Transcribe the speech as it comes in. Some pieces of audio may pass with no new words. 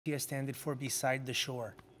standard for beside the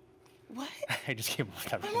shore. What? I just came up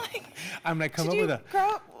with that. I'm like, come up did with you grow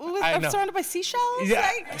up with, surrounded by seashells? Yeah,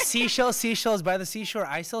 Like? seashells by the seashore.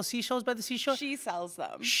 I sell seashells by the seashore. She sells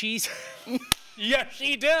them. Yeah,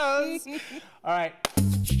 she does. All right.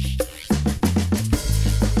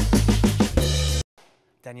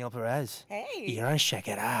 Danielle Perez. Hey. You're on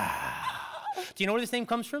Checkitow. Do you know where this name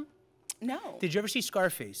comes from? No. Did you ever see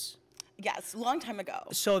Scarface? Yes, a long time ago.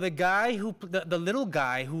 So the guy who, the little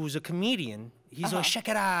guy who's a comedian, he's always check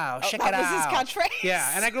it out, check it out. That was his catchphrase.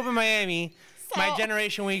 Yeah, and I grew up in Miami. So, my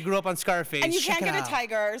generation, we grew up on Scarface. And you can't get a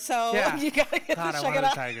tiger, so you gotta get God, the I wanted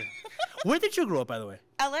a tiger. Where did you grow up, by the way?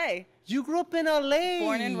 LA. You grew up in LA.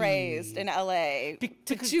 Born and raised in LA.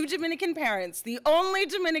 To two Dominican parents, the only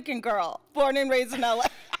Dominican girl born and raised in LA.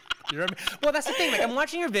 Well, that's the thing. Like, I'm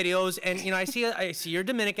watching your videos, and I see you're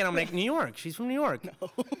Dominican. I'm like, New York. She's from New York.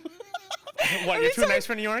 No. What, you're too nice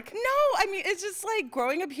for New York? No, I mean, it's just like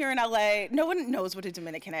growing up here in LA, no one knows what a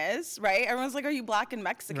Dominican is, right? Everyone's like, are you black and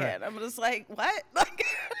Mexican? Right. I'm just like, what? Like,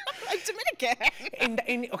 I'm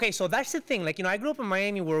Dominican. Okay, so that's the thing. Like, I grew up in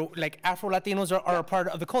Miami where, like, Afro-Latinos are a part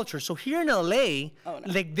of the culture. So here in LA,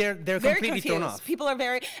 like, they're completely confused. thrown off. People are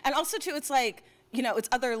very, and also, too, it's like, it's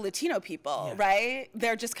other Latino people, right?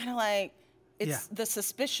 They're just kind of like, it's the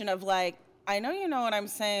suspicion of, like, I know you know what I'm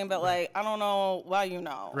saying, but like I don't know why you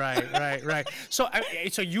know. Right. So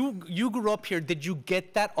you grew up here. Did you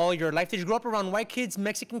get that all your life? Did you grow up around white kids,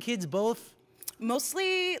 Mexican kids, both?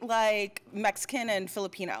 Mostly like Mexican and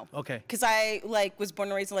Filipino. Okay. Because I was born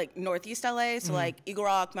and raised in like Northeast LA, so like Eagle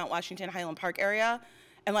Rock, Mount Washington, Highland Park area,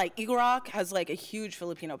 and like Eagle Rock has like a huge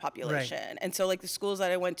Filipino population, and so like the schools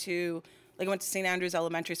that I went to, like I went to St. Andrews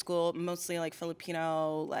Elementary School, mostly like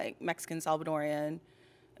Filipino, like Mexican, Salvadorian.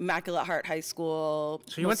 Immaculate Heart High School.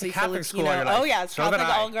 So you went to Catholic school all your life? Oh yeah, it's Catholic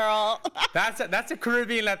all-girl. That's a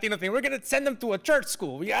Caribbean Latino thing. We're gonna send them to a church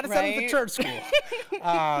school. We gotta send them to church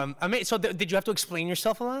school. So did you have to explain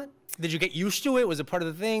yourself a lot? Did you get used to it? Was it part of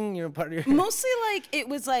the thing? Mostly like it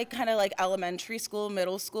was like kind of like elementary school,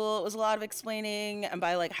 middle school. It was a lot of explaining, and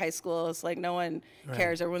by like high school, it's like no one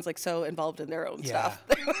cares. Everyone's like so involved in their own stuff.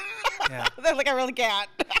 They're like, I really can't.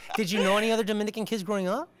 Did you know any other Dominican kids growing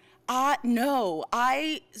up? No,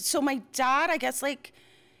 so my dad, I guess, like,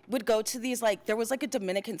 would go to these, like, there was, like, a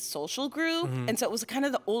Dominican social group, and so it was kind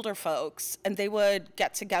of the older folks, and they would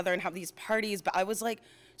get together and have these parties, but I was, like,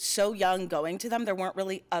 so young going to them, there weren't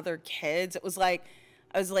really other kids. It was, like,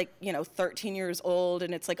 I was, like, 13 years old,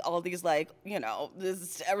 and it's, like, all these, like,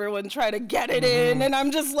 everyone trying to get it in, and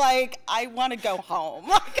I'm just, like, I want to go home.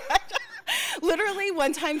 Like, literally,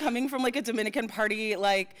 one time coming from, like, a Dominican party,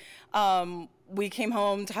 like, we came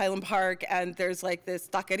home to Highland Park, and there's like this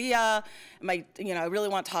taqueria. I really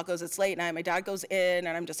want tacos. It's late night. My dad goes in,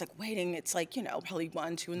 and I'm just like waiting. It's like, probably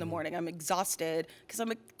 1, 2 in the morning. I'm exhausted because I'm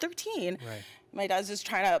like 13. Right. My dad's just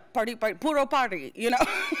trying to party, puro party,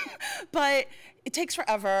 But it takes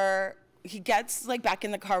forever. He gets like back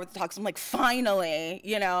in the car with the tacos. I'm like, finally,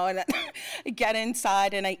 and I get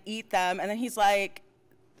inside and I eat them. And then he's like,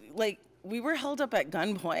 we were held up at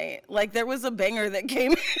gunpoint. Like, there was a banger that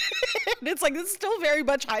came in. It's like, it's still very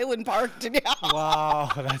much Highland Park to me.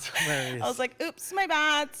 Wow, that's hilarious. I was like, oops, my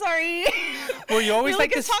bad, sorry. Were you always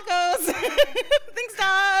like this? Tacos. Thanks,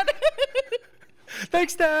 Dad.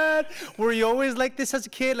 Thanks, Dad. Were you always like this as a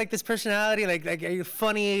kid? Like this personality? Like are you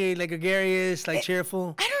funny, like gregarious, like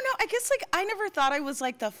cheerful? I don't know. I guess like I never thought I was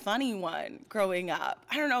like the funny one growing up.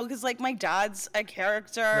 I don't know, because like my dad's a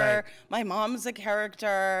character. Right. My mom's a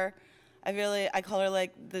character. I call her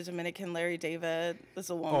like the Dominican Larry David.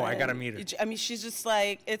 This a woman. Oh, I gotta meet her. I mean, she's just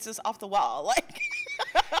like, it's just off the wall. Like.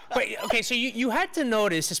 But okay, so you had to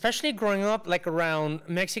notice, especially growing up like around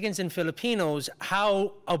Mexicans and Filipinos,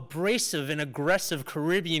 how abrasive and aggressive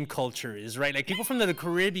Caribbean culture is, right? Like people from the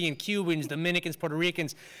Caribbean, Cubans, Dominicans, Puerto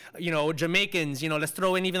Ricans, Jamaicans, let's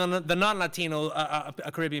throw in even the non-Latino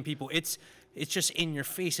Caribbean people. It's just in your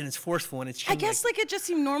face and it's forceful and it's. I guess like it just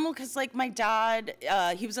seemed normal because like my dad,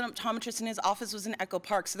 he was an optometrist and his office was in Echo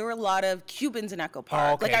Park, so there were a lot of Cubans in Echo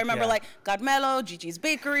Park. Oh, okay, like I remember like Godmelo, Gigi's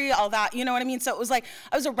Bakery, all that. You know what I mean? So it was like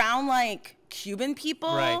I was around like Cuban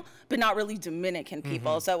people, but not really Dominican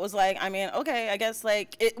people. So it was like, I mean, okay, I guess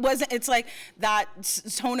like it wasn't. It's like that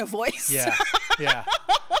tone of voice. Yeah.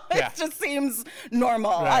 It just seems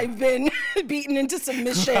normal. Right. I've been beaten into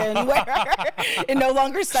submission where it no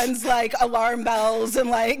longer sends like alarm bells and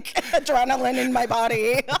like adrenaline in my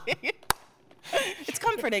body. It's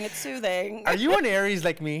comforting. It's soothing. Are you an Aries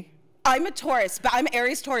like me? I'm a Taurus, but I'm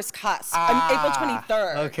Aries Taurus cusp. I'm April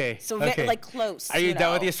 23rd. Okay. So like close. Are you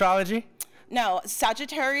done with the astrology? No,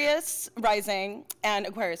 Sagittarius rising and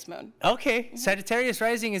Aquarius moon. Okay, Sagittarius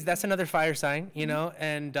rising that's another fire sign, you know,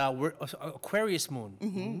 and we're Aquarius moon.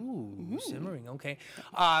 Ooh, simmering. Okay,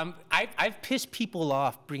 I've pissed people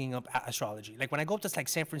off bringing up astrology. Like when I go up to like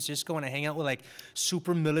San Francisco and I hang out with like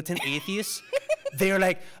super militant atheists, they're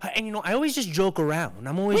like, and you know, I always just joke around.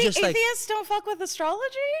 I'm always just like, atheists don't fuck with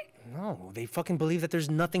astrology? No, they fucking believe that there's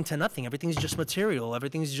nothing to nothing. Everything's just material.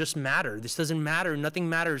 Everything's just matter. This doesn't matter. Nothing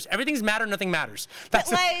matters. Everything's matter. Nothing matters. But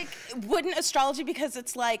like, wouldn't astrology, because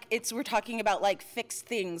it's like, we're talking about like fixed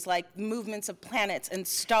things, like movements of planets and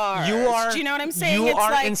stars. Do you know what I'm saying? You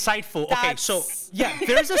are like, insightful. Okay, so yeah,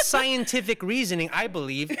 there's a scientific reasoning, I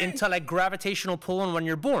believe, into like gravitational pull and when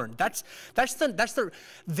you're born. That's the.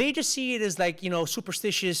 They just see it as like, you know,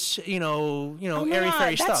 superstitious, airy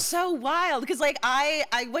fairy stuff. That's so wild, because like I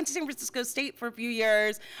went to San Francisco State for a few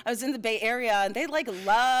years. I was in the Bay Area, and they like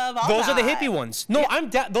love all Those that. are the hippie ones. No,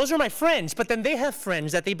 those are my friends. But then they have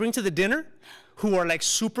friends that they bring to the dinner who are like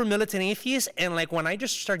super militant atheists, and like when I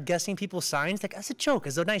just start guessing people's signs, like as a joke,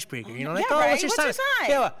 as an icebreaker, you know, like, right? What's your sign?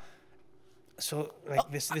 Yeah. Well, so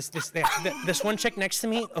like this one chick next to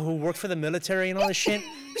me who worked for the military and all this shit.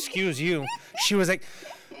 Excuse you. She was like.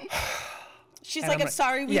 She's like, I'm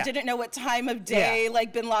sorry, we didn't know what time of day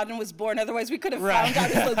like Bin Laden was born. Otherwise, we could have found out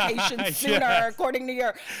his location sooner, according to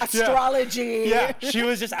your astrology. Yeah, she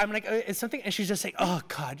was just, I'm like, it's something, and she's just like, oh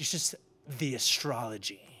God, it's just the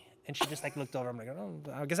astrology. And she just like looked over. I'm like, oh,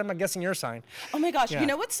 I guess I'm not guessing your sign. Oh my gosh, you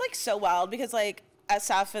know what's like so wild, because like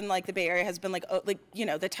SF and like the Bay Area has been like, you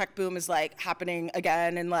know, the tech boom is like happening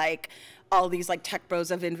again, and like all these like tech bros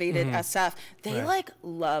have invaded SF. They like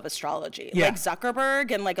love astrology. Like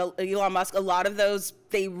Zuckerberg and like Elon Musk, a lot of those,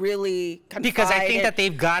 they really confide. Because I think that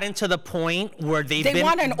they've gotten to the point where they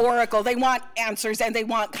want an oracle, they want answers, and they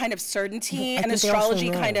want kind of certainty, and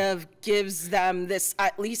astrology kind of gives them this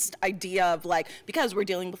at least idea of like, because we're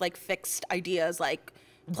dealing with like fixed ideas, like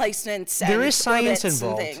placements and there is science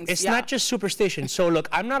involved. And things. It's not just superstition. So look,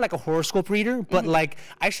 I'm not like a horoscope reader, but like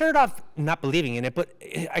I started off not believing in it, but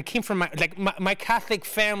I came from my Catholic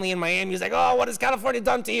family in Miami was like, oh, what has California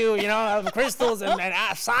done to you? You know, crystals and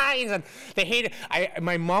signs, and they hate it.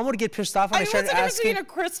 My mom would get pissed off when I started asking. What's the difference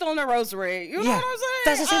between a crystal and a rosary? You know what I'm saying?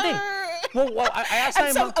 That's the same thing. Well, I asked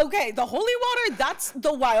my mom. Okay, the holy water, that's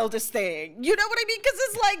the wildest thing. You know what I mean? Because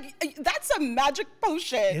it's like, that's a magic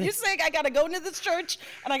potion. You're saying I got to go into this church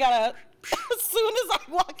and I got to, as soon as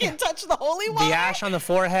I walk in, touch the holy water? The ash on the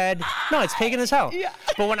forehead. No, it's pagan as hell. Yeah.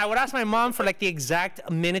 But when I would ask my mom for like the exact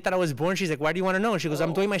minute that I was born, she's like, why do you want to know? And she goes,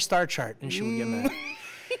 I'm doing my star chart. And she would get mad.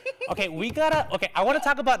 Okay, I want to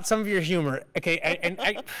talk about some of your humor. Okay,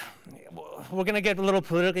 we're going to get a little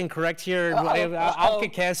politically incorrect here. I'll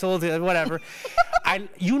get canceled, whatever.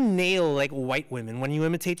 You nail like white women when you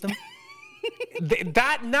imitate them.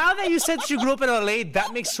 Now that you said you grew up in LA,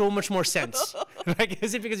 that makes so much more sense. Like,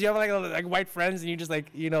 is it because you have like white friends and you just like,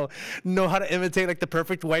 you know how to imitate like the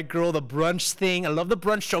perfect white girl, the brunch thing? I love the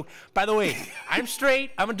brunch joke. By the way, I'm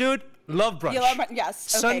straight. I'm a dude. Love brunch. You love brunch?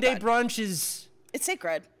 Yes. Okay, Sunday brunch is... It's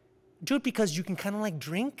sacred. Dude, because you can kind of like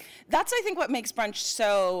drink. That's, I think, what makes brunch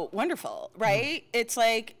so wonderful, right? It's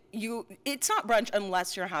like it's not brunch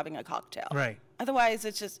unless you're having a cocktail. Right. Otherwise,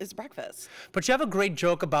 it's breakfast. But you have a great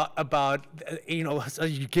joke about you know, are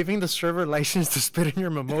you giving the server license to spit in your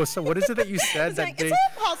mimosa? What is it that you said that day? Is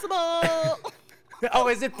it possible? Oh,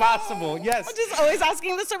 is it possible? Yes. I'm just always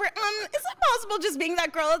asking the server, is it possible just being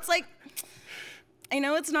that girl? It's like, I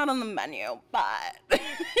know it's not on the menu, but.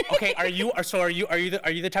 Okay, are you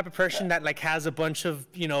the type of person that like has a bunch of,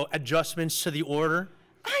 you know, adjustments to the order?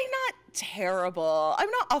 I'm not terrible. I'm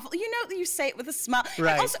not awful. You know, you say it with a smile.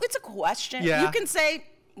 Right. And also, it's a question. Yeah. You can say,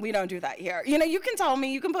 we don't do that here. You know, you can tell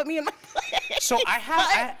me, you can put me in my place. So I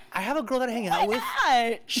have a girl that I hang out with.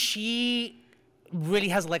 Not? She really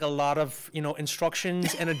has like a lot of, you know,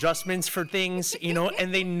 instructions and adjustments for things, you know,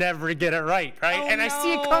 and they never get it right? Oh, and I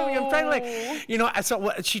see it coming. I'm trying to like, you know,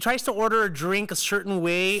 so she tries to order a drink a certain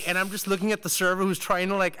way, and I'm just looking at the server who's trying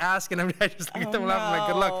to like ask, and I just look at them and I'm like,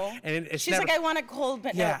 good luck. And she's like, I want it cold,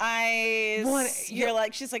 but no ice. You're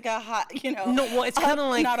like, she's like a hot, you know. No, well, it's kind of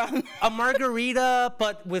like a margarita,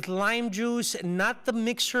 but with lime juice, not the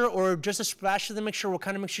mixture, or just a splash of the mixture. What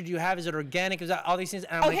kind of mixture do you have? Is it organic? Is that all these things?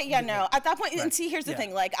 And I'm like, no. At that point, and see, here's the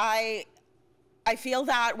thing. Like, I feel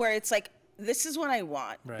that where it's like, this is what I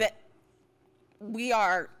want. Right. But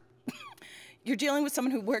you're dealing with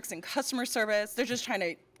someone who works in customer service. They're just trying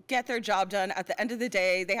to get their job done. At the end of the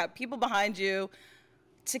day, they have people behind you.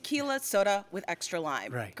 Tequila, soda with extra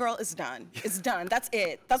lime. Right. Girl, it's done. It's done. That's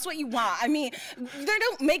it. That's what you want. I mean, they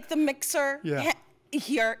don't make the mixer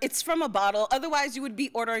here. It's from a bottle. Otherwise, you would be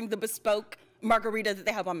ordering the bespoke margarita that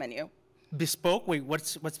they have on menu. Bespoke? Wait,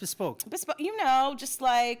 what's bespoke? Bespoke, you know, just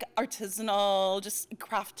like artisanal, just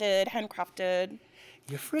crafted, handcrafted.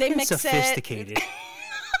 You're freaking sophisticated.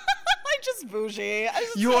 I'm just bougie.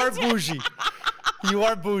 You are bougie. You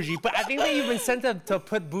are bougie. But I think that you've been sent to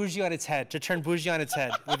put bougie on its head, to turn bougie on its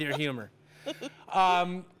head with your humor.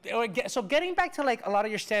 So getting back to like a lot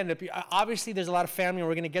of your stand-up, obviously there's a lot of family, and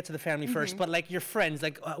we're gonna get to the family first. But like your friends,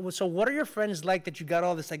 like so what are your friends like that you got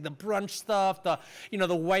all this like the brunch stuff, the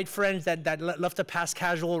the white friends that love to pass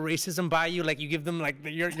casual racism by you, like you give them like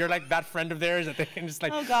you're like that friend of theirs that they can just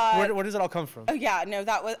like. Oh God. Where does it all come from? Oh yeah, no,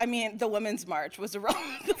 that was. I mean, the Women's March was a real.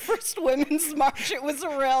 The first Women's March, it was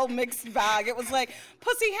a real mixed bag. It was like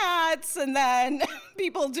pussy hats, and then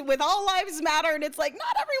people with All Lives Matter, and it's like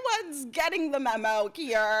not everyone's getting the memo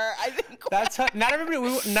here. I think that's not everybody.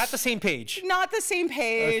 Not the same page. Not the same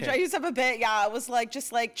page. Okay. I used to have a bit. Yeah, it was like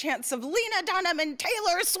just like chants of Lena Dunham and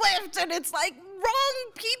Taylor Swift, and it's like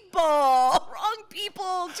wrong people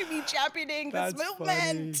to be championing this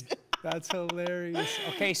movement. Funny. That's hilarious.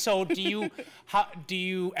 Okay, so do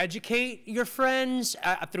you educate your friends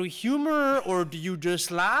through humor, or do you just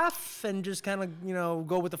laugh and just kind of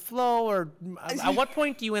go with the flow, or at what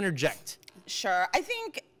point do you interject? Sure. I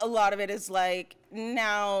think a lot of it is like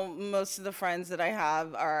now most of the friends that I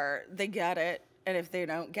have they get it. And if they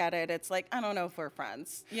don't get it, it's like, I don't know if we're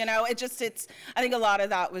friends. I think a lot of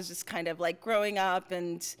that was just kind of like growing up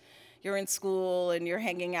and you're in school and you're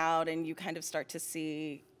hanging out and you kind of start to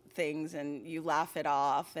see things and you laugh it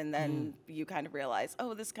off. And then you kind of realize,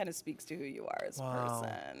 oh, this kind of speaks to who you are as a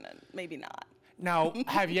person, and maybe not. Now,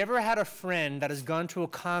 have you ever had a friend that has gone to a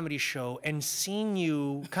comedy show and seen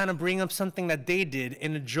you kind of bring up something that they did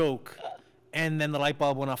in a joke, and then the light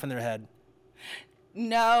bulb went off in their head?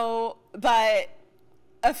 No, but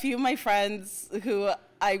a few of my friends who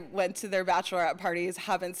I went to their bachelorette parties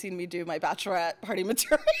haven't seen me do my bachelorette party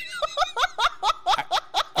material.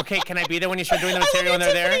 Okay, can I be there when you start doing the material when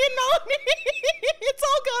they're there? It's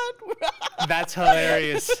all good. That's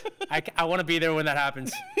hilarious. I want to be there when that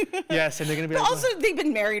happens. Yes, and they're gonna be. But also, they've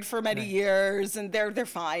been married for many years, and they're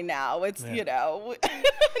fine now. It's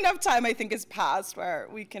enough time I think has passed where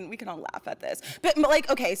we can all laugh at this. But like,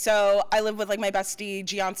 okay, so I live with like my bestie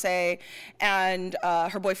Giance and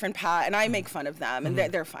her boyfriend Pat, and I make fun of them, and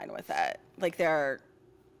they're fine with it. Like they're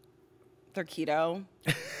keto,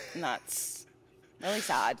 and that's really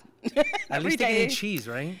sad. At least they eat cheese,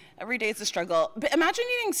 right? Every day it's a struggle. But imagine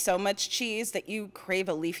eating so much cheese that you crave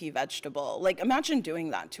a leafy vegetable. Like, imagine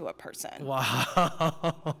doing that to a person. Wow.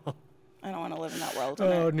 I don't want to live in that world.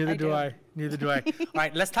 Oh, neither do I. Neither do I. All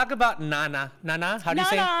right, let's talk about Nana. Nana? How do you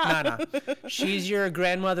say Nana? She's your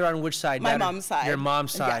grandmother on which side? My mom's side. Your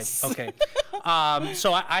mom's side. Yes. Okay.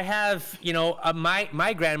 So I have,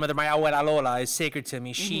 my grandmother, my abuela Lola, is sacred to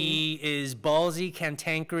me. She is ballsy,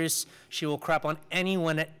 cantankerous. She will crap on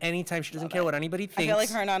anyone at any time. She doesn't care what anybody thinks. I feel like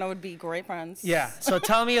her and Nana would be great friends. Yeah. So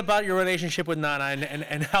tell me about your relationship with Nana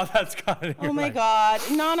and how that's gone in your Oh my life. God.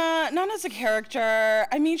 Nana's a character.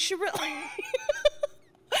 I mean, she really...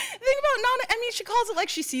 The thing about Nana, I mean, she calls it like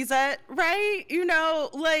she sees it, right?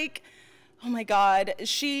 Like, oh my God.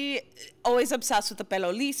 She always obsessed with the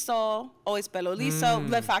pelo liso, always pelo liso.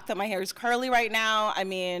 The fact that my hair is curly right now, I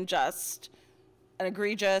mean, just an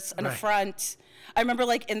egregious, an affront. I remember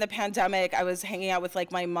like in the pandemic, I was hanging out with like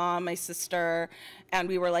my mom, my sister, and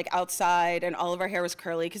we were like outside and all of our hair was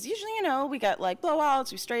curly. Cause usually, we get like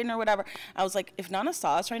blowouts, we straighten or whatever. I was like, if Nana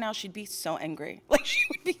saw us right now, she'd be so angry. Like she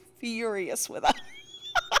would be furious with us.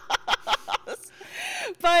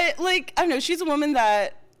 But like, I don't know, she's a woman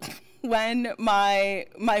that when my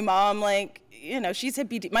mom, like, she's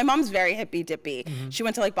hippie. My mom's very hippie dippy. She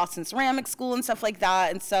went to like Boston Ceramic School and stuff like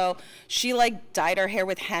that. And so she like dyed her hair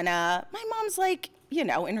with henna. My mom's like, in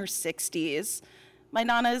her 60s. My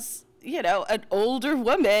Nana's, an older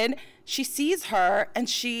woman. She sees her and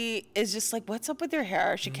she is just like, what's up with your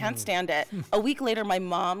hair? She can't stand it. A week later, my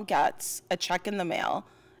mom gets a check in the mail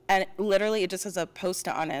and literally it just has a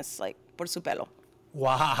post-it on it, like, por su pelo.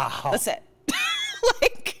 Wow. That's it.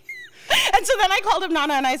 And so then I called up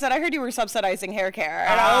Nana and I said, I heard you were subsidizing hair care.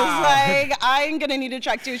 And I was like, I'm going to need a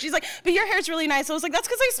check too. She's like, but your hair's really nice. I was like, that's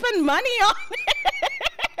because I spend money on it.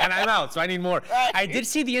 And I'm out, so I need more. Right. I did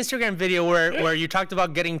see the Instagram video where you talked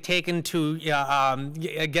about getting taken to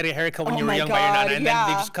get a haircut when you were young by your Nana, and then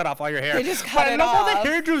they just cut off all your hair. They just cut it off. All the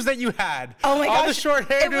hairdos that you had. Oh my gosh. All the short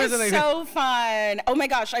hairdos. It was so fun. Oh my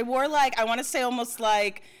gosh. I wore like, I want to say almost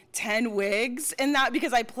like 10 wigs in that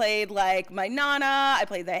because I played like my Nana, I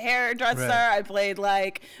played the hairdresser, I played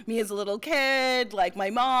like me as a little kid, like my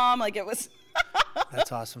mom, like it was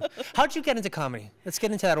That's awesome. How'd you get into comedy? Let's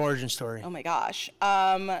get into that origin story. Oh my gosh.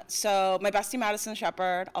 So my bestie Madison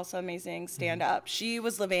Shepard, also amazing stand-up. She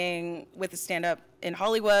was living with a stand-up in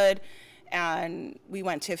Hollywood, and we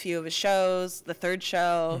went to a few of his shows. The third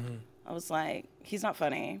show, I was like, he's not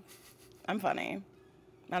funny. I'm funny.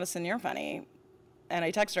 Madison, you're funny. And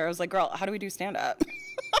I texted her. I was like, girl, how do we do stand-up?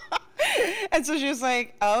 And so she was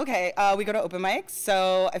like, oh, okay, we go to open mics.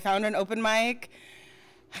 So I found an open mic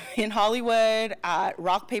in Hollywood at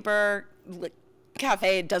Rock Paper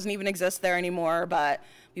Cafe. It doesn't even exist there anymore, but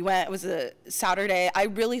we went. It was a Saturday. I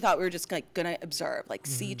really thought we were just like gonna observe, like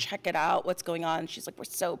see, check it out, what's going on. She's like, we're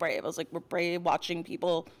so brave. I was like, we're brave watching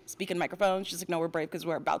people speak in microphones. She's like, no, we're brave because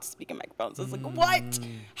we're about to speak in microphones. I was like, what?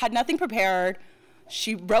 Had nothing prepared.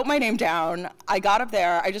 She wrote my name down. I got up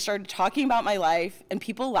there. I just started talking about my life, and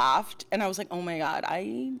people laughed. And I was like, oh my God,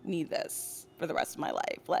 I need this for the rest of my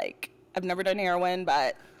life. Like, I've never done heroin,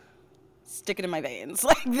 but stick it in my veins.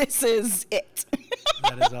 Like, this is it.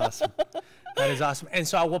 That is awesome. That is awesome. And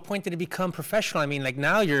so at what point did it become professional? I mean, like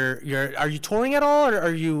now are you touring at all, or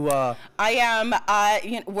are you? I am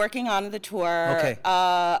working on the tour. Okay.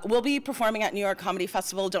 We'll be performing at New York Comedy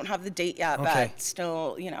Festival. Don't have the date yet, but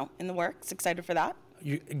still, in the works. Excited for that.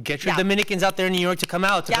 You get your Dominicans out there in New York to come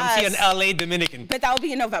out to come see an LA Dominican. But that will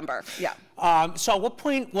be in November. Yeah. So at what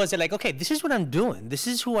point was it like, okay, this is what I'm doing. This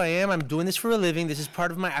is who I am. I'm doing this for a living. This is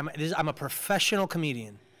part of I'm a professional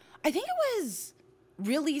comedian. I think it was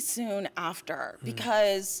really soon after,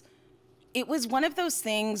 because it was one of those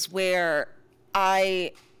things where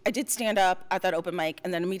I did stand up at that open mic,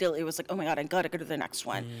 and then immediately it was like, oh my God, I gotta go to the next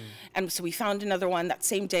one. And so we found another one that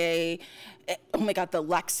same day. Oh my God, the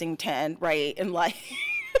Lexington, right? And like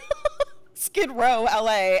Skid Row,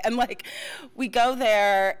 LA. And like we go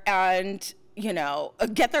there and,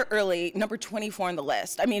 get there early, number 24 on the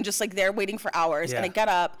list. I mean, just like they're waiting for hours. And I get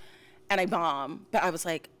up and I bomb. But I was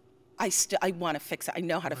like, I want to fix it. I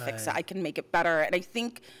know how to fix it. I can make it better. And I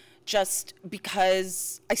think just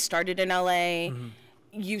because I started in LA,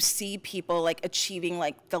 you see people like achieving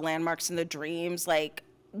like the landmarks and the dreams. Like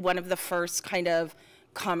one of the first kind of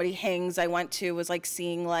comedy hangs I went to was like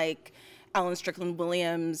seeing like Alan Strickland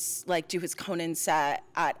Williams like do his Conan set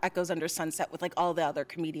at Echoes Under Sunset with like all the other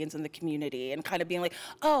comedians in the community, and kind of being like,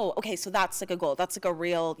 oh, okay, so that's like a goal. That's like a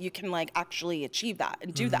real, you can like actually achieve that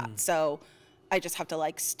and do that. So I just have to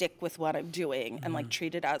like stick with what I'm doing and like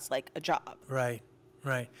treat it as like a job. Right.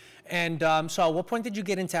 And so at what point did you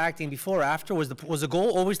get into acting? Before or after? Was the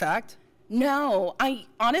goal always to act? No, I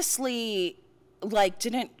honestly like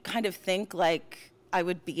didn't kind of think like I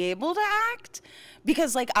would be able to act,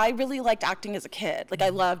 because like I really liked acting as a kid. Like I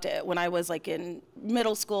loved it when I was like in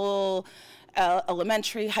middle school,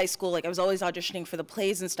 elementary, high school. Like I was always auditioning for the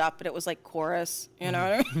plays and stuff, but it was like chorus, you know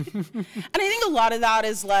what I mean? And I think a lot of that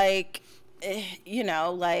is like,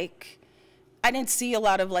 like I didn't see a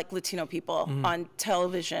lot of like Latino people on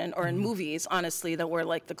television or in movies, honestly, that were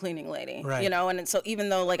like the cleaning lady, and so even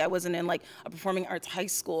though like I wasn't in like a performing arts high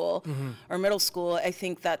school or middle school, I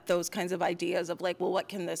think that those kinds of ideas of like, well, what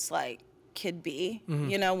can this like kid be, weren't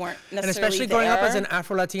necessarily And especially growing up as an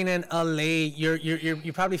Afro-Latina in LA,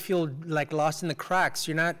 you probably feel like lost in the cracks.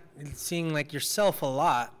 You're not seeing like yourself a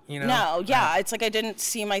lot, No, it's like I didn't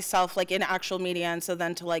see myself like in actual media, and so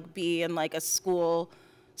then to like be in like a school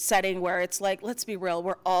setting where it's like, let's be real,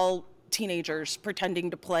 we're all teenagers pretending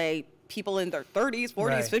to play people in their 30s,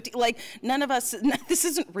 40s, 50s. Like none of us, this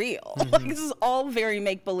isn't real. Like this is all very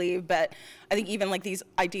make-believe. But I think even like these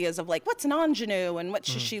ideas of like, what's an ingenue and what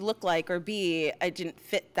should she look like or be, I didn't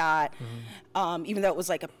fit that. Even though it was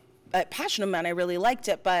like a passion of mine, I really liked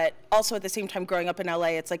it. But also at the same time, growing up in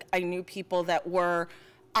LA, it's like I knew people that were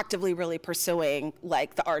actively really pursuing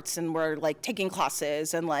like the arts and were like taking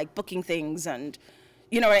classes and like booking things, and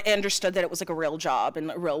I understood that it was like a real job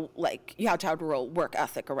and a real, like, you had to have a real work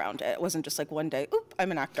ethic around it. It wasn't just like one day, oop,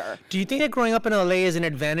 I'm an actor. Do you think that growing up in LA is an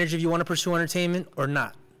advantage if you want to pursue entertainment or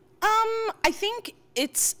not? I think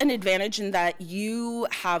it's an advantage in that you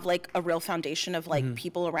have like a real foundation of like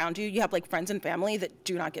people around you. You have like friends and family that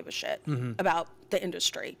do not give a shit about the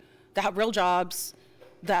industry, that have real jobs,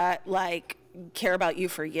 that like care about you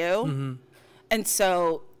for you. And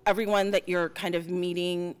so everyone that you're kind of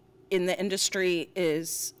meeting in the industry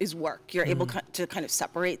is work. You're able to kind of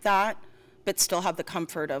separate that, but still have the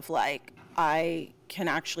comfort of like, I can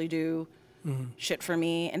actually do shit for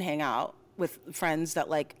me and hang out with friends that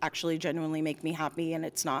like actually genuinely make me happy, and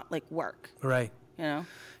it's not like work. Right. Yeah.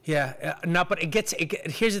 No, but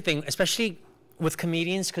here's the thing, especially with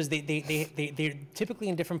comedians, because they're typically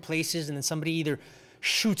in different places, and then somebody either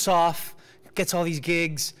shoots off, gets all these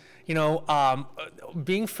gigs,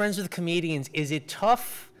 being friends with comedians, is it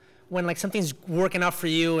tough when like something's working out for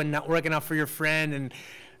you and not working out for your friend, and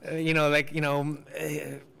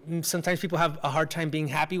sometimes people have a hard time being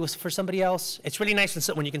happy for somebody else. It's really nice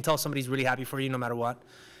when you can tell somebody's really happy for you no matter what.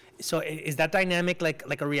 So is that dynamic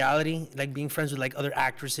like a reality, like being friends with like other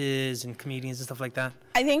actresses and comedians and stuff like that?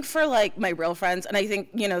 I think for like my real friends, and I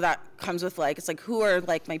think, that comes with like, it's like, who are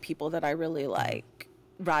like my people that I really like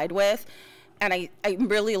ride with. And I'm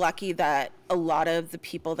really lucky that a lot of the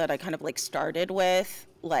people that I kind of like started with,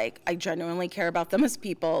 like I genuinely care about them as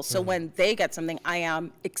people. So when they get something, I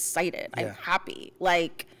am excited. Yeah. I'm happy.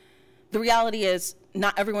 Like the reality is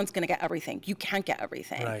not everyone's going to get everything. You can't get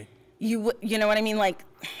everything. Right. You know what I mean? Like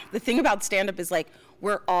the thing about stand-up is like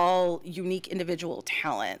we're all unique individual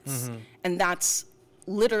talents, and that's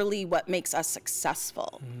literally what makes us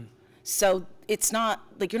successful. So it's not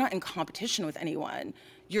like you're not in competition with anyone.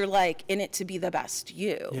 You're like in it to be the best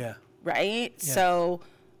you. Yeah. Right? Yeah. So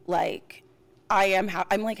like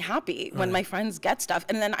I'm like happy when my friends get stuff,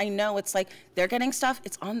 and then I know it's like they're getting stuff,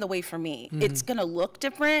 it's on the way for me. It's going to look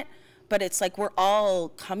different, but it's like we're all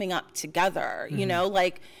coming up together,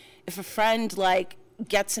 like if a friend like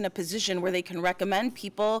gets in a position where they can recommend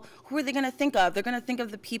people, who are they going to think of? They're going to think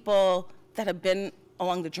of the people that have been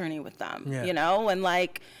along the journey with them, and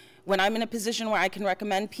like when I'm in a position where I can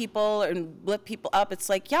recommend people and lift people up, it's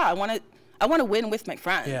like, I want to win with my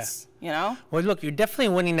friends, Well, look, you're definitely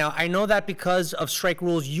winning now. I know that because of strike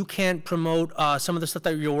rules, you can't promote some of the stuff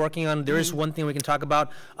that you're working on. There is one thing we can talk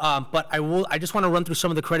about, but I just want to run through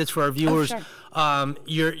some of the credits for our viewers. Oh,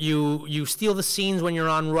 sure. You steal the scenes when you're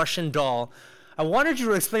on Russian Doll. I wanted you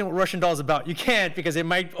to explain what Russian Doll is about. You can't because it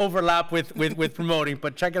might overlap with promoting,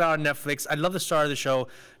 but check it out on Netflix. I love the star of the show.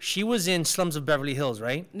 She was in Slums of Beverly Hills,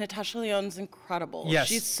 right? Natasha Lyonne's incredible. Yes.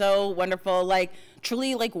 She's so wonderful. Like,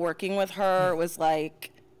 truly, like, working with her was, like,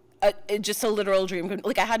 just a literal dream.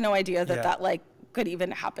 Like, I had no idea that like, could even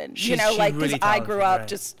happen. Like, because I grew up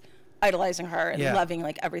just idolizing her and loving,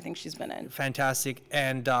 like, everything she's been in. Fantastic.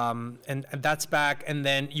 And that's back. And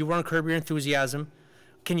then you were on Curb Your Enthusiasm.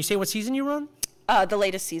 Can you say what season you were on? The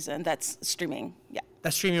latest season that's streaming. Yeah.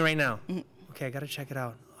 That's streaming right now. Okay, I gotta check it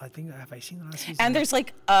out. Have I seen the last season? And there's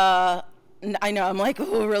like I know I'm like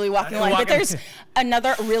really walking the line, but there's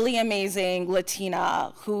another really amazing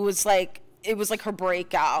Latina who was like, it was like her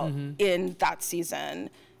breakout in that season,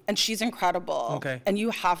 and she's incredible. Okay. And you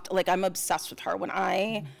have to, like, I'm obsessed with her. When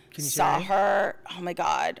I saw her, oh my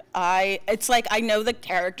God, it's like I know the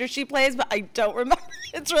character she plays, but I don't remember.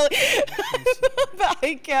 It's really, but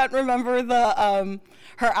I can't remember the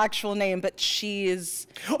her actual name. But she's.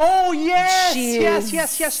 Oh yes,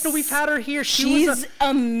 yes. No, we've had her here. She's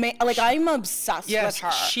amazing. Like I'm obsessed with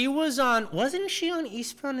her. She was on. Wasn't she on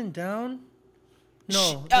Eastbound and Down?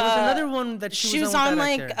 No, there was another one that she was on.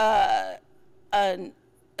 With like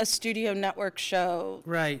a Studio Network show,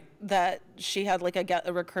 right? That she had like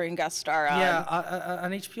a recurring guest star on. Yeah,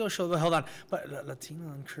 an HBO show. But hold on, but Latino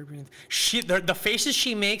on Caribbean. The faces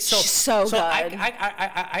she makes. She's so good.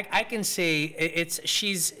 I can say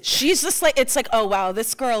she's just like, it's like, oh wow,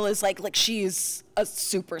 this girl is like she's a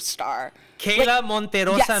superstar. Kayla like,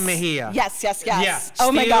 Monterosa Mejia. Yes. Yeah.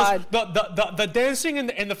 Oh my God. The dancing and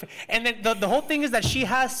then the whole thing is that she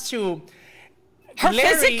has to. Her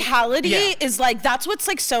physicality is like, that's what's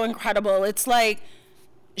like so incredible. It's like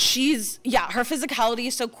her physicality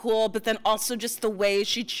is so cool, but then also just the way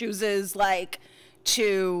she chooses like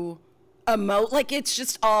to emote, like it's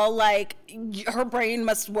just all like her brain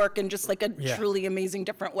must work in just like a truly amazing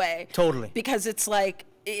different way. Totally. Because it's like,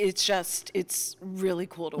 it's really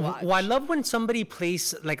cool to watch. Well, I love when somebody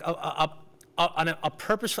plays like a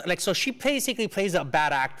purposeful, like, so she basically plays a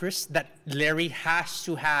bad actress that Larry has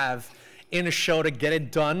to have in a show to get it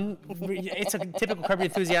done. It's a typical Curb Your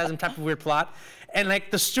Enthusiasm type of weird plot. And like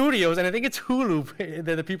the studios, and I think it's Hulu,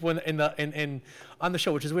 they're the people in on the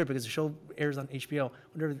show, which is weird because the show airs on HBO.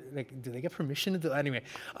 Wonder, like, do they get permission to do? Anyway,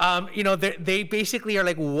 they basically are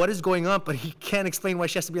like, what is going on? But he can't explain why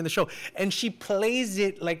she has to be on the show, and she plays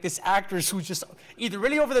it like this actress who's just either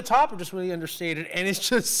really over the top or just really understated, and it's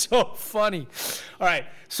just so funny. All right,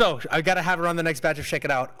 so I gotta have her on the next batch of Check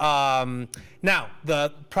It Out. Now,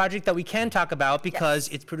 the project that we can talk about, because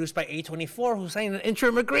it's produced by A24, who signed an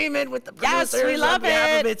interim agreement with the producers. Yes, we love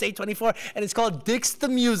it. It's A24, and it's called Dix the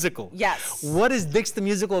Musical. Yes. What is Dix the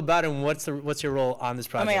Musical about, and what's your role on this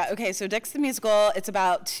project? Oh my God. Okay, so Dix the Musical, it's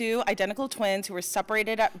about two identical twins who were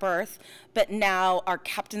separated at birth, but now are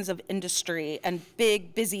captains of industry and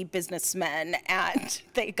big, busy businessmen, and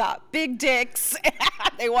they got big dicks, and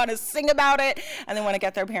they want to sing about it, and they want to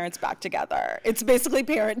get their parents back together. It's basically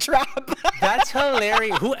Parent Trap. That's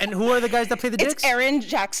hilarious. Who are the guys that play the dicks? It's Aaron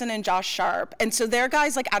Jackson and Josh Sharp, and so they're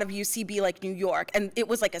guys like out of UCB, like New York. York, and it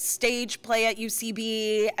was like a stage play at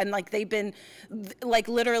UCB, and like they've been like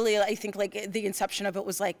literally, I think like the inception of it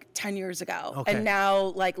was like 10 years ago. Okay. And now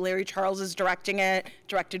like Larry Charles is directing it,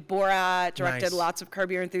 directed Borat, directed Nice. lots of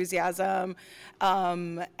Curb Your Enthusiasm,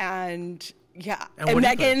 and yeah, And and what do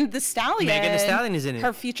you Megan Thee Stallion. Megan Thee Stallion is in it.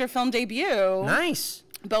 Her feature film debut. Nice.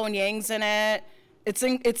 Bowen Yang's in it. It's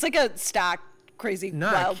like a stacked, crazy,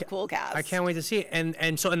 wild, cool cast. I can't wait to see it.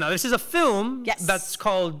 And so now this is a film Yes. that's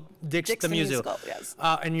called Dix Dix the the Musical. Musical, yes.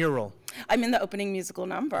 And your role. I'm in the opening musical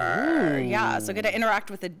number. Yeah, so I get to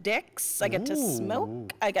interact with the Dix. I get to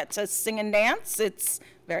smoke. I get to sing and dance. It's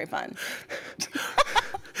very fun.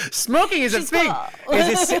 Smoking is a She's thing. cool.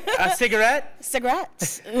 Is it a cigarette?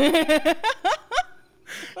 Cigarettes.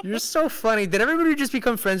 You're so funny. Did everybody just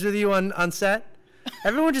become friends with you on set?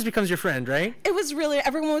 Everyone just becomes your friend, right? It was really,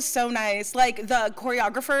 everyone was so nice. Like the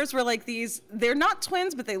choreographers were like they're not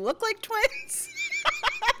twins, but they look like twins.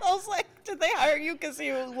 I was like, did they hire you because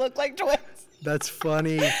you look like twins? That's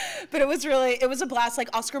funny. But it was a blast.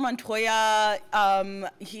 Like Oscar Montoya,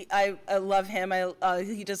 I love him.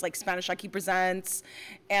 He does like Spanish Like He Presents,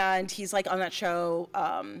 and he's like on that show.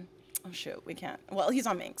 Oh shoot, we can't. Well, he's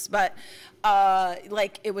on Minx, but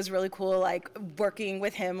like it was really cool, like working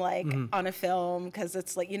with him like on a film, because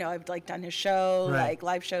it's like, you know, I've like done his show, Right. like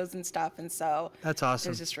live shows and stuff, and so That's it awesome.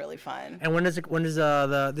 was just really fun. And when does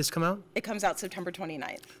this come out? It comes out September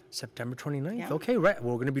 29th. September 29th. Yeah. Okay, right.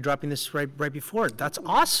 We're going to be dropping this right before. That's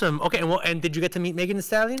awesome. Okay, and did you get to meet Megan Thee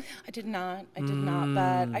Stallion? I did not,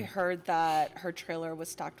 but I heard that her trailer was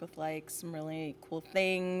stocked with like some really cool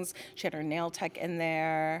things. She had her nail tech in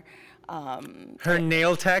there. Her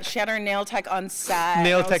nail tech? She had her nail tech on set.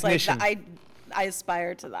 Nail and I was technician. Like, I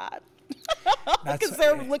aspire to that. That's- Because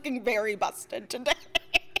they're looking very busted today.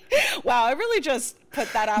 Wow, I really just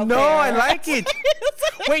put that out No, there. I like it.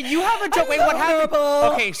 Wait, you have a joke. Wait, what happened?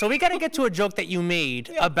 Horrible. Okay, so we got to get to a joke that you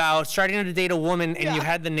made about starting to date a woman and you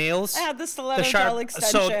had the nails. I had the stiletto gel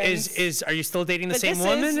extensions. So are you still dating the But same this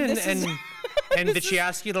woman? is- And did she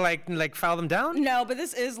ask you to like file them down? No, but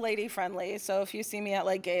this is lady friendly. So if you see me at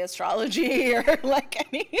like gay astrology or like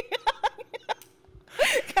any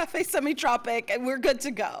Cafe Semi-Tropic, and we're good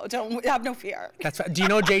to go. Don't have no fear. That's right. Do you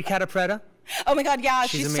know Jade Catapretta? Oh my God, yeah,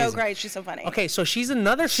 she's so amazing. great. She's so funny. Okay, so she's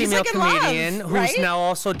another female like in love, comedian who's right? now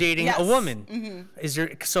also dating a Yes. woman. Is there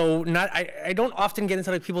I don't often get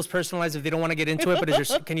into like people's personal lives if they don't want to get into it,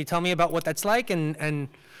 but can you tell me about what that's like and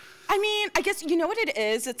I mean, I guess you know what it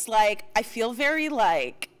is? It's like I feel very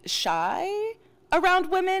like shy around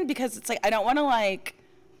women because it's like I don't want to like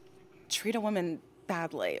treat a woman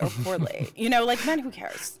badly or poorly. You know, like men, who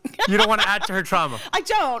cares? you don't want to add to her trauma? I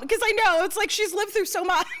don't, because I know it's like she's lived through so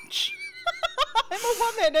much. I'm a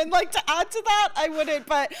woman, and like to add to that, I wouldn't.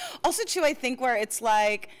 But also too, I think where it's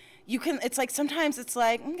like you can. It's like sometimes it's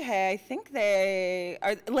like, okay, I think they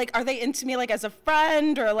are like, are they into me like as a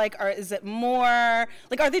friend, or like, is it more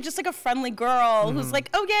like, are they just like a friendly girl who's like,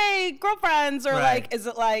 oh yay, girlfriends, or Right. like, is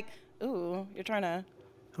it like, ooh, you're trying to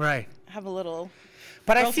Right. have a little.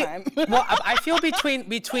 But I girl feel time. well. I feel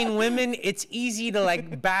between women, it's easy to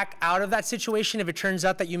like back out of that situation if it turns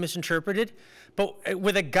out that you misinterpreted. But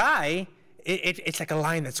with a guy, it's like a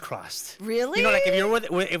line that's crossed. Really? You know, like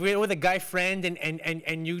if you're with a guy friend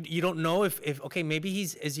and you don't know if okay, maybe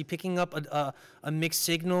is he picking up a mixed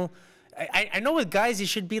signal. I know with guys it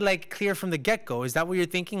should be like clear from the get-go. Is that what you're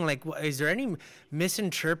thinking? Like, is there any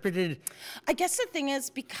misinterpreted? I guess the thing is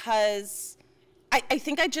because I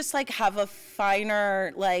think I just like have a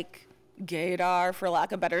finer like gaydar, for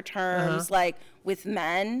lack of better terms, like with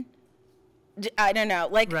men. I don't know,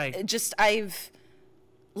 like Right. just I've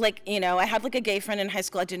like, you know, I had like a gay friend in high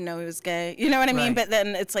school. I didn't know he was gay. You know what I mean? Right. But then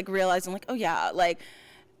it's like realizing like, oh yeah, like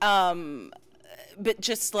but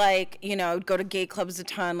just like, you know, go to gay clubs a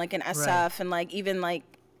ton, like in SF, Right. and like even like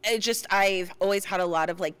it just I've always had a lot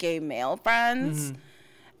of like gay male friends,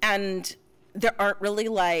 and there aren't really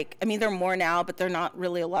like, I mean, there are more now, but they're not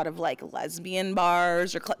really a lot of like lesbian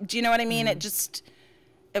bars or do you know what I mean?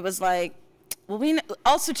 It was like, well, we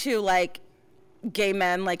also too like gay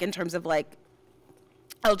men, like in terms of like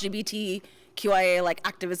LGBTQIA like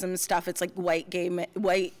activism stuff. It's like white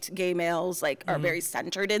gay males like are very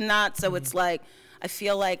centered in that. So it's like I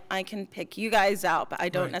feel like I can pick you guys out, but I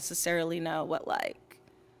don't Right. necessarily know what like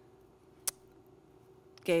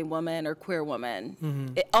gay woman or queer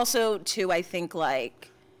woman. It also too, I think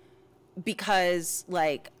like because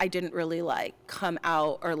like I didn't really like come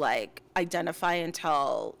out or like identify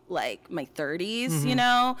until like my 30s, you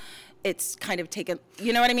know, it's kind of taken,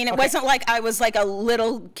 you know what I mean? It wasn't like I was like a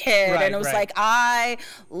little kid Right, and it was right. like, I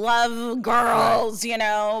love girls, you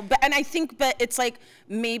know, but it's like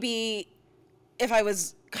maybe if I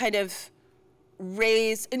was kind of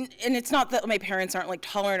raised, and it's not that my parents aren't like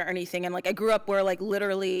tolerant or anything. And like I grew up where like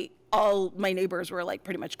literally all my neighbors were like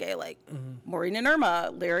pretty much gay, like Maureen and Irma,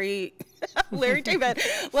 Larry, Larry David,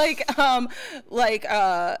 or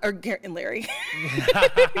Gary and Larry,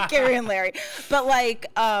 Gary and Larry. But like,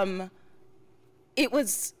 it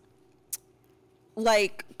was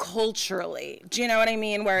like culturally, do you know what I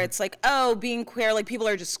mean? Where it's like, oh, being queer, like people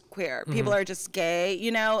are just queer, people are just gay,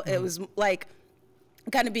 you know? It was like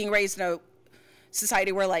kind of being raised in a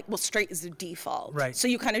society where like, well, straight is the default. Right. So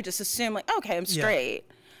you kind of just assume like, okay, I'm straight.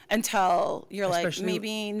 Until you're Especially, like,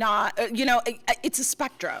 maybe not, you know, it's a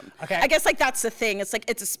spectrum. Okay. I guess like that's the thing. It's like,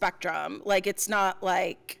 it's a spectrum. Like, it's not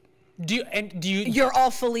like, do you, you're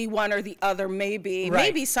all fully one or the other, maybe. Right.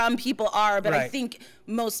 Maybe some people are, but I Right. think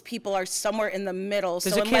most people are somewhere in the middle.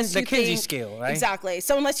 There's So a unless you Kinsey think, scale, right? Exactly.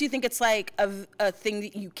 So unless you think it's like a thing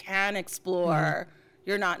that you can explore,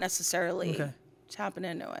 you're not necessarily tapping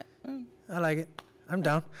into it. I like it. I'm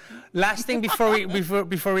down. Last thing before we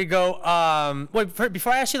go,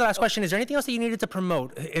 before I ask you the last question, is there anything else that you needed to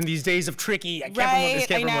promote in these days of tricky? I can't promote this,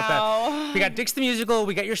 can't promote that. We got Dick's the Musical,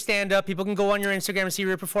 we got your stand-up. People can go on your Instagram and see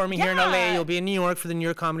you're performing here in LA. You'll be in New York for the New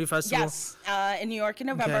York Comedy Festival. Yes, in New York in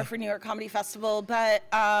November for New York Comedy Festival. But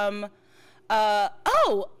I'm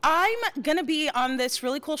gonna be on this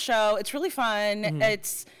really cool show. It's really fun.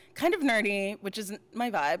 It's kind of nerdy, which isn't my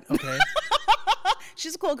vibe. Okay.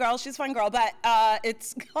 She's a cool girl. She's a fun girl. But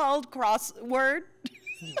it's called Crossword.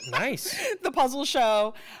 Nice. The puzzle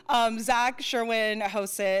show. Zach Sherwin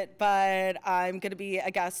hosts it, but I'm going to be a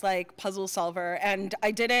guest like puzzle solver. And I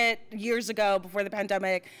did it years ago before the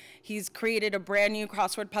pandemic. He's created a brand new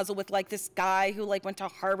crossword puzzle with like this guy who like went to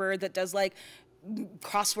Harvard that does like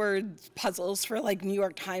crossword puzzles for like New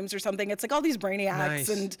York Times or something. It's like all these brainiacs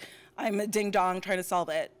and I'm a ding dong trying to solve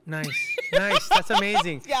it. Nice. That's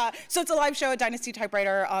amazing. Yeah. So it's a live show at Dynasty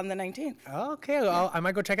Typewriter on the 19th. Okay. Well, I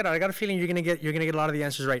might go check it out. I got a feeling you're gonna get a lot of the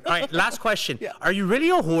answers right. All right. Last question. Are you really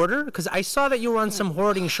a hoarder? Because I saw that you were on some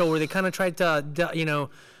hoarding show where they kind of tried to,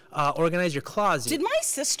 organize your closet. Did my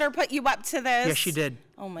sister put you up to this? Yes, she did.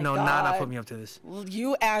 Oh my God. No, Nana put me up to this. Well,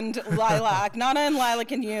 you and Lilac. Nana and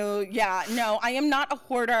Lilac and you. Yeah. No, I am not a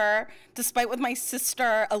hoarder, despite what my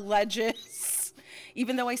sister alleges.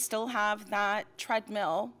 Even though I still have that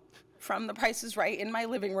treadmill from The Price is Right in my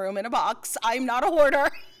living room in a box, I'm not a hoarder.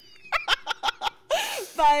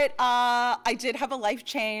 But I did have a life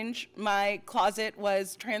change. My closet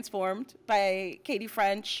was transformed by Katie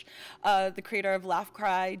French, the creator of Laugh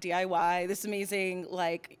Cry DIY, this amazing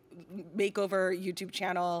like makeover YouTube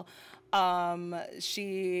channel.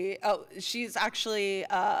 She's actually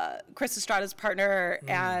Chris Estrada's partner,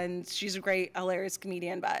 and she's a great, hilarious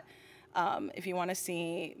comedian. But if you want to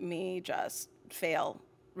see me just fail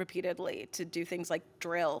repeatedly to do things like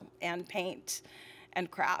drill and paint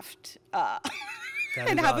and craft,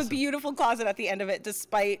 and have a beautiful closet at the end of it,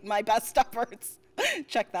 despite my best efforts,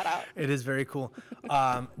 check that out. It is very cool.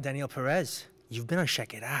 Danielle Perez, you've been on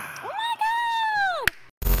Checkitow.